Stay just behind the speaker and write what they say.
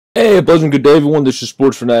Hey, a pleasant good day, everyone. This is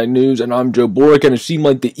Sports Fanatic News, and I'm Joe Boric. And it seemed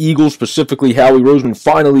like the Eagles, specifically Howie Roseman,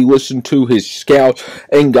 finally listened to his scouts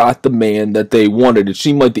and got the man that they wanted. It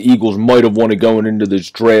seemed like the Eagles might have wanted going into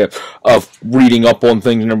this draft of reading up on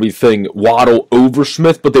things and everything, Waddle over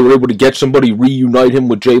Smith, but they were able to get somebody, reunite him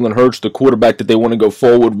with Jalen Hurts, the quarterback that they want to go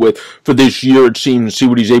forward with for this year, it seems, and see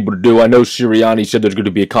what he's able to do. I know Sirianni said there's going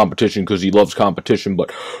to be a competition because he loves competition,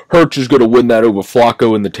 but Hurts is going to win that over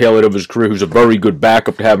Flacco in the tail end of his career, who's a very good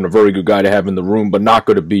backup to have, a very good guy to have in the room, but not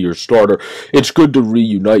going to be your starter. It's good to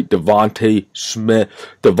reunite Devonta Smith,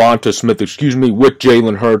 with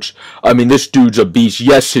Jalen Hurts. I mean, this dude's a beast.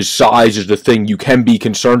 Yes, his size is the thing you can be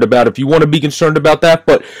concerned about if you want to be concerned about that,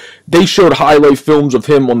 but they showed highlight films of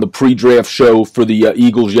him on the pre-draft show for the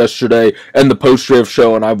Eagles yesterday and the post-draft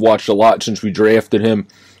show, and I've watched a lot since we drafted him.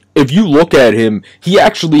 If you look at him, he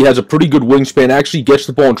actually has a pretty good wingspan, actually gets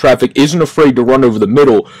the ball in traffic, isn't afraid to run over the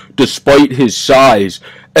middle despite his size.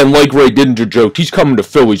 And like Ray Didinger joked, he's coming to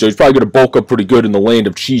Philly, so he's probably going to bulk up pretty good in the land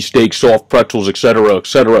of cheesesteaks, soft pretzels, etc.,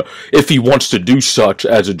 if he wants to do such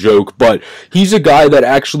as a joke. But he's a guy that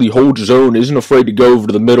actually holds his own, isn't afraid to go over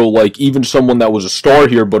to the middle, like even someone that was a star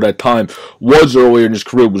here, but at times was earlier in his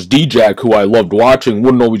career, was D-Jack, who I loved watching,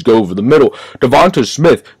 wouldn't always go over the middle. Devonta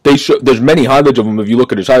Smith, there's many highlights of him if you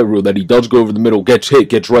look at his highlight reel, that he does go over the middle, gets hit,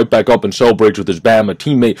 gets right back up and celebrates with his Bama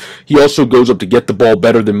teammate. He also goes up to get the ball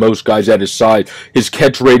better than most guys at his side. His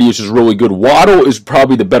catch radius is really good. Waddle is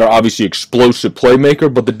probably the better, obviously, explosive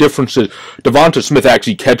playmaker, but the difference is Devonta Smith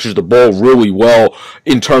actually catches the ball really well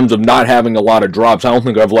in terms of not having a lot of drops. I don't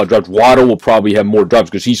think I have a lot of drops. Waddle will probably have more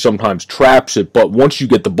drops because he sometimes traps it, but once you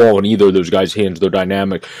get the ball in either of those guys' hands, they're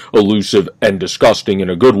dynamic, elusive, and disgusting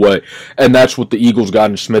in a good way, and that's what the Eagles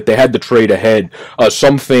got in Smith. They had to trade ahead.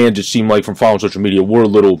 Some fans, it seemed like, from following social media, were a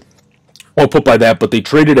little put by that, but they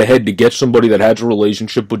traded ahead to get somebody that has a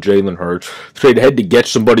relationship with Jalen Hurts, traded ahead to get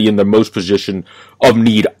somebody in the most position of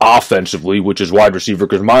need offensively, which is wide receiver,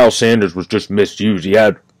 because Miles Sanders was just misused. He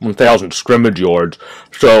had 1,000 scrimmage yards,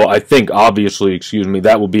 so I think, obviously,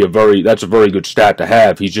 that's a very good stat to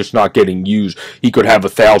have. He's just not getting used. He could have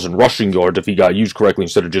 1,000 rushing yards if he got used correctly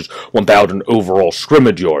instead of just 1,000 overall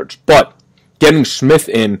scrimmage yards, but getting Smith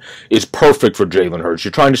in is perfect for Jalen Hurts.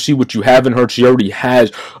 You're trying to see what you have in Hurts. He already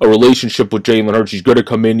has a relationship with Jalen Hurts. He's going to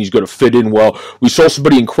come in. He's going to fit in well. We saw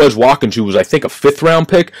somebody in Quez Watkins, who was, I think, a fifth-round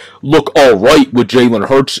pick, look all right with Jalen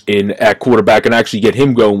Hurts in at quarterback and actually get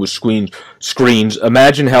him going with screens.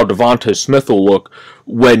 Imagine how Devonta Smith will look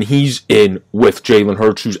when he's in with Jalen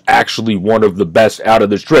Hurts, who's actually one of the best out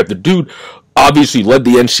of this draft. The dude obviously led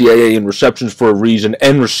the NCAA in receptions for a reason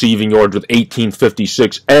and receiving yards with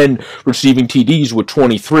 1856 and receiving TDs with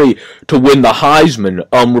 23 to win the Heisman.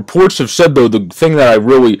 Reports have said, though, the thing that I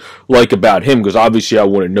really like about him, because obviously I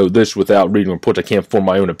wouldn't know this without reading reports, I can't form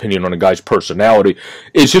my own opinion on a guy's personality,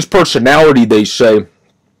 is his personality, they say,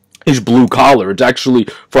 is blue collar. It's actually,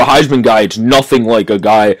 for a Heisman guy, it's nothing like a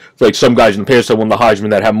guy, like some guys in the past that won the Heisman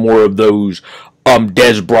that have more of those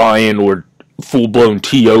Des Bryant or full-blown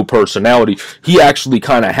T.O. personality. He actually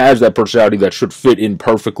kind of has that personality that should fit in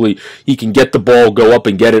perfectly. He can get the ball, go up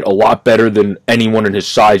and get it a lot better than anyone in his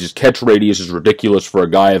size. His catch radius is ridiculous for a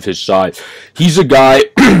guy of his size. He's a guy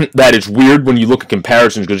that is weird when you look at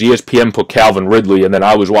comparisons, because ESPN put Calvin Ridley, and then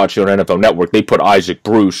I was watching on NFL Network, they put Isaac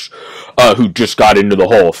Bruce, who just got into the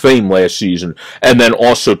Hall of Fame last season, and then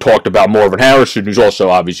also talked about Marvin Harrison, who's also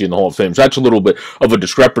obviously in the Hall of Fame. So that's a little bit of a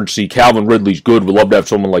discrepancy. Calvin Ridley's good. We'd love to have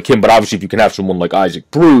someone like him, but obviously if you can have someone like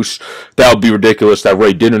Isaac Bruce, that would be ridiculous. That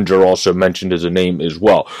Ray Didinger also mentioned as a name as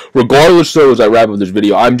well. Regardless, though, as I wrap up this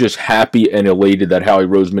video, I'm just happy and elated that Howie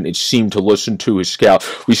Roseman, it seemed to listen to his scout.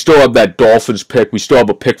 We still have that Dolphins pick. We still have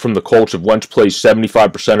a pick from the Colts if Wentz plays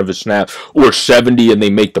 75% of his snaps or 70 and they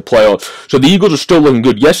make the playoffs. So the Eagles are still looking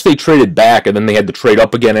good. Yes, they traded back and then they had to trade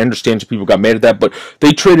up again. I understand some people got mad at that, but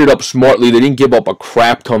they traded up smartly. They didn't give up a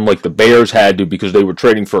crap ton like the Bears had to because they were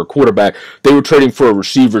trading for a quarterback. They were trading for a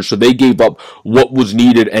receiver, so they gave up what was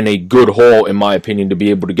needed and a good haul, in my opinion, to be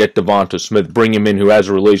able to get Devonta Smith, bring him in who has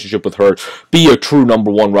a relationship with Hurts, be a true number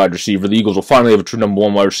one wide receiver. The Eagles will finally have a true number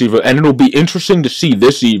one wide receiver, and it'll be interesting to see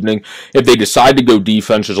this evening if they decide to go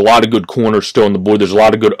defense. There's a lot of good corners still on the board. There's a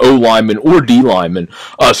lot of good O-linemen or D-linemen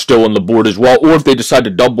still on the board as well, or if they decide to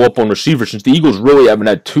double up on receivers, since the Eagles really haven't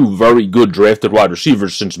had two very good drafted wide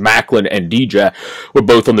receivers since Macklin and DJ were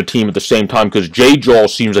both on the team at the same time, because Jay Jaw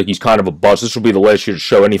seems like he's kind of a bust. This will be the last year to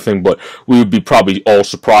show anything, but we would be probably all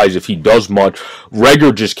surprised if he does much.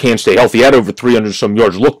 Reagor just can't stay healthy. He had over 300 some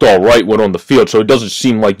yards, looked all right when on the field, so it doesn't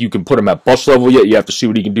seem like you can put him at bust level yet. You have to see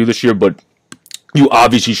what he can do this year, but you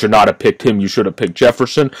obviously should not have picked him. You should have picked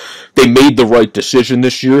Jefferson. They made the right decision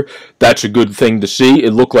this year. That's a good thing to see.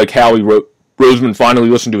 It looked like Howie Roseman finally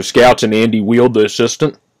listened to his scouts and Andy Weal, the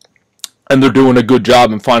assistant. And they're doing a good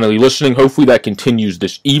job in finally listening. Hopefully that continues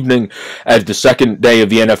this evening as the second day of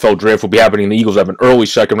the NFL draft will be happening. The Eagles have an early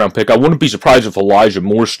second-round pick. I wouldn't be surprised if Elijah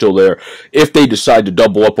Moore's still there if they decide to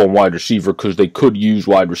double up on wide receiver because they could use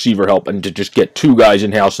wide receiver help and to just get two guys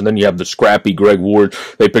in-house. And then you have the scrappy Greg Ward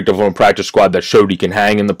they picked up on a practice squad that showed he can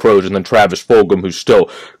hang in the pros. And then Travis Fulgham, who's still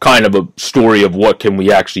kind of a story of what can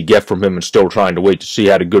we actually get from him and still trying to wait to see.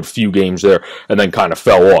 Had a good few games there and then kind of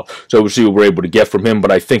fell off. So we'll see what we're able to get from him.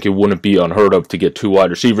 But I think it wouldn't be unheard of to get two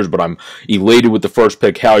wide receivers, but I'm elated with the first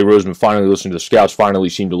pick. Howie Roseman finally listened to the scouts, finally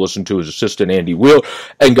seemed to listen to his assistant Andy Weal,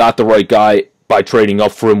 and got the right guy by trading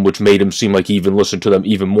up for him, which made him seem like he even listened to them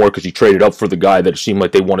even more because he traded up for the guy that it seemed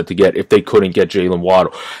like they wanted to get if they couldn't get Jalen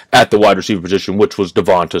Waddle at the wide receiver position, which was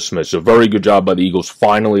Devonta Smith. So very good job by the Eagles.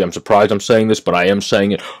 Finally, I'm surprised I'm saying this, but I am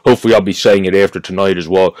saying it. Hopefully I'll be saying it after tonight as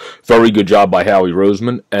well. Very good job by Howie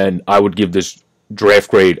Roseman, and I would give this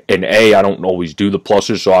draft grade an A. I don't always do the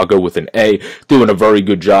pluses, so I'll go with an A. Doing a very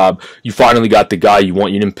good job. You finally got the guy you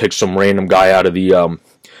want. You didn't pick some random guy out of the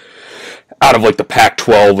like the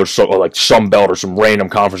Pac-12 or so, or like Sun Belt or some random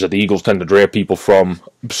conference that the Eagles tend to draft people from.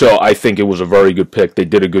 So I think it was a very good pick. They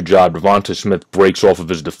did a good job. Devonta Smith breaks off of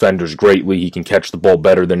his defenders greatly. He can catch the ball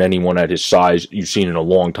better than anyone at his size you've seen in a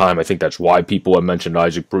long time. I think that's why people have mentioned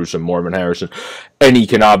Isaac Bruce and Marvin Harrison. And he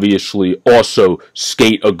can obviously also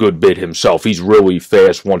skate a good bit himself. He's really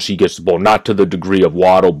fast once he gets the ball. Not to the degree of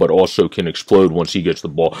Waddle, but also can explode once he gets the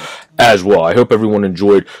ball as well. I hope everyone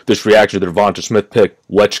enjoyed this reaction to the Devonta Smith pick.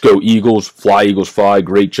 Let's go Eagles. Fly, Eagles, fly.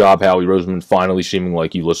 Great job, Howie Roseman, finally seeming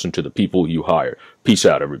like you listen to the people you hire. Peace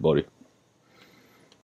out, everybody.